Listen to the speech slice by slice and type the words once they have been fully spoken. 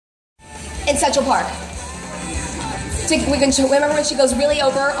in Central Park. Remember when she goes really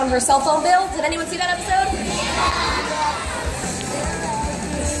over on her cell phone bill? Did anyone see that episode?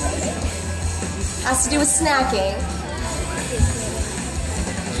 Has to do with snacking.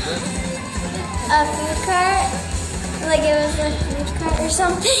 A food cart? Like it was a food cart or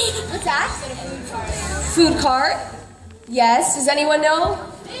something? What's that? Food cart? Yes. Does anyone know?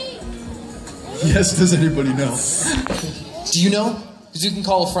 Yes, does anybody know? Do you know? Because you can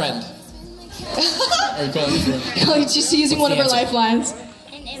call a friend. Are you calling a friend? She's using one of her lifelines.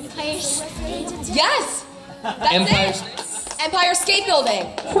 An Empire State. Yes. That's it. Empire State Building.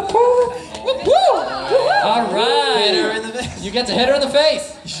 All right. You get to hit her in the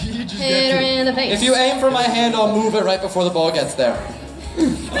face. Hit her in the face. If you aim for my hand, I'll move it right before the ball gets there.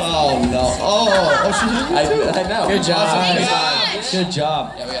 Oh no! Oh, she hit me too. I know. Good job. Good job. Good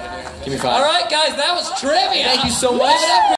job. Yeah, we gotta do it. Give me 5. All right, guys, that was trivia. Thank you so much.